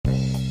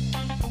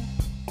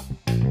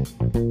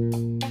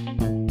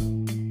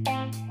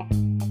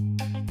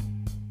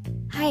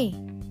Hai,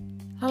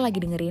 lo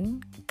lagi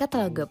dengerin Kata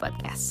Lo Gue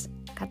Podcast.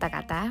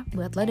 Kata-kata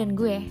buat lo dan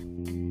gue.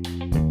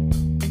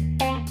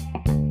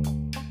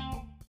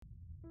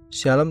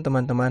 Shalom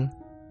teman-teman,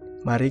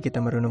 mari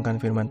kita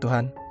merenungkan firman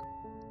Tuhan.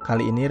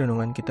 Kali ini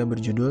renungan kita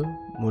berjudul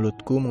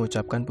Mulutku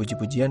Mengucapkan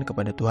Puji-pujian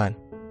kepada Tuhan.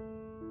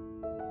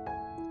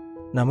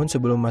 Namun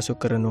sebelum masuk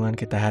ke renungan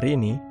kita hari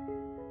ini,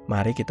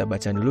 mari kita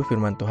baca dulu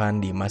firman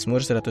Tuhan di Mazmur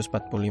 145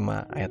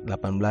 ayat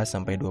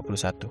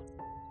 18-21.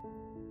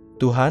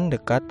 Tuhan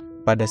dekat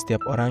pada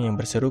setiap orang yang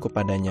berseru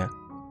kepadanya,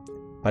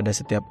 pada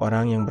setiap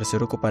orang yang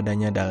berseru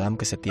kepadanya dalam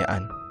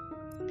kesetiaan.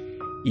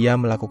 Ia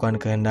melakukan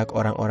kehendak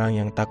orang-orang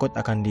yang takut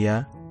akan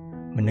Dia,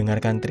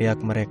 mendengarkan teriak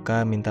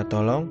mereka minta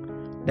tolong,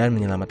 dan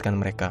menyelamatkan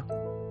mereka.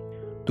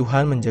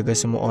 Tuhan menjaga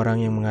semua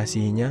orang yang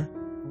mengasihinya,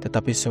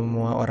 tetapi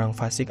semua orang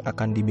fasik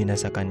akan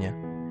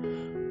dibinasakannya.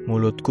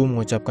 Mulutku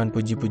mengucapkan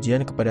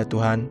puji-pujian kepada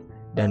Tuhan,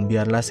 dan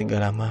biarlah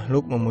segala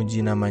makhluk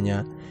memuji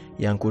namanya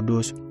yang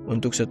kudus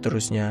untuk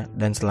seterusnya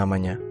dan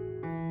selamanya.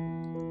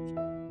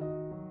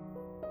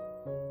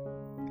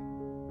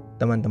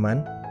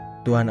 Teman-teman,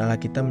 Tuhan Allah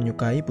kita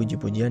menyukai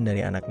puji-pujian dari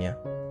anaknya.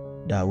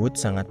 Daud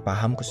sangat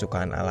paham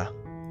kesukaan Allah.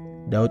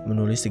 Daud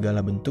menulis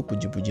segala bentuk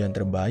puji-pujian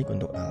terbaik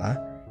untuk Allah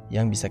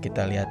yang bisa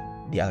kita lihat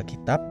di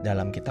Alkitab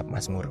dalam kitab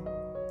Mazmur.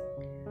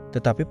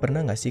 Tetapi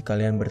pernah gak sih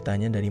kalian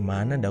bertanya dari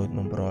mana Daud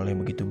memperoleh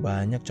begitu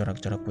banyak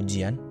corak-corak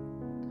pujian?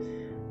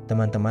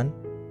 Teman-teman,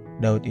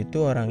 Daud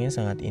itu orangnya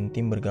sangat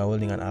intim bergaul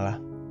dengan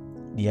Allah.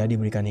 Dia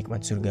diberikan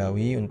hikmat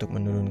surgawi untuk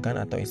menurunkan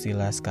atau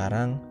istilah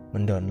sekarang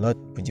mendownload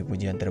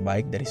puji-pujian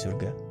terbaik dari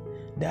surga.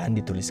 Dan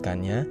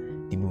dituliskannya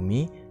di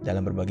bumi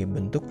dalam berbagai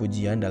bentuk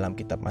pujian dalam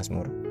kitab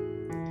Mazmur.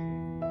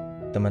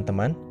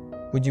 Teman-teman,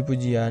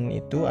 puji-pujian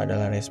itu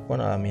adalah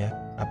respon alamiah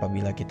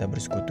apabila kita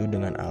bersekutu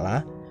dengan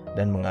Allah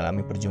dan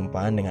mengalami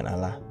perjumpaan dengan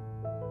Allah.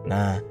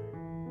 Nah,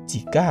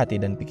 jika hati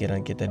dan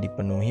pikiran kita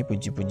dipenuhi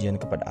puji-pujian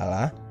kepada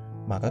Allah,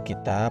 maka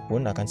kita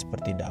pun akan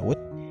seperti Daud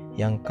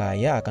yang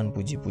kaya akan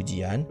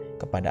puji-pujian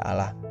kepada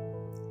Allah.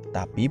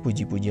 Tapi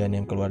puji-pujian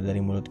yang keluar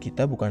dari mulut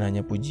kita bukan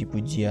hanya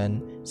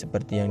puji-pujian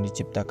seperti yang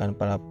diciptakan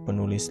para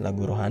penulis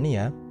lagu rohani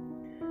ya.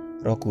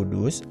 Roh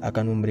Kudus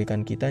akan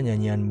memberikan kita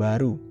nyanyian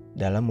baru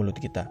dalam mulut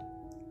kita,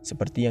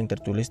 seperti yang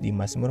tertulis di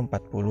Mazmur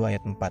 40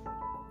 ayat 4.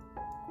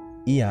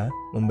 Ia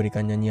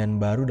memberikan nyanyian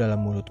baru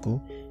dalam mulutku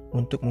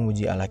untuk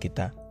memuji Allah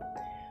kita.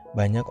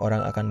 Banyak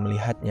orang akan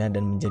melihatnya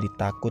dan menjadi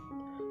takut,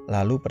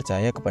 lalu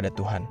percaya kepada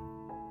Tuhan.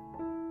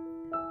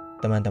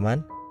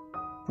 Teman-teman,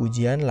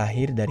 pujian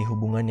lahir dari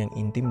hubungan yang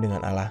intim dengan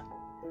Allah.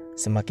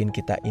 Semakin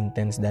kita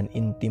intens dan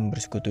intim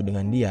bersekutu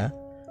dengan Dia,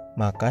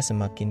 maka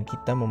semakin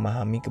kita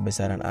memahami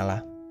kebesaran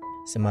Allah.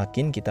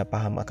 Semakin kita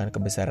paham akan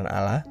kebesaran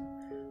Allah,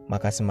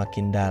 maka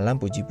semakin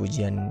dalam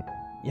puji-pujian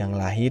yang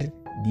lahir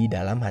di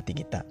dalam hati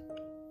kita.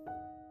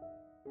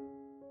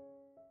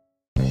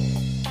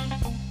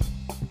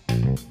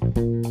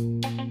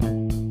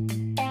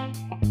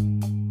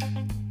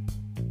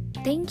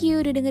 Thank you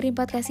udah dengerin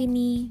podcast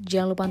ini.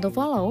 Jangan lupa untuk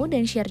follow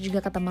dan share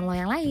juga ke teman lo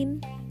yang lain.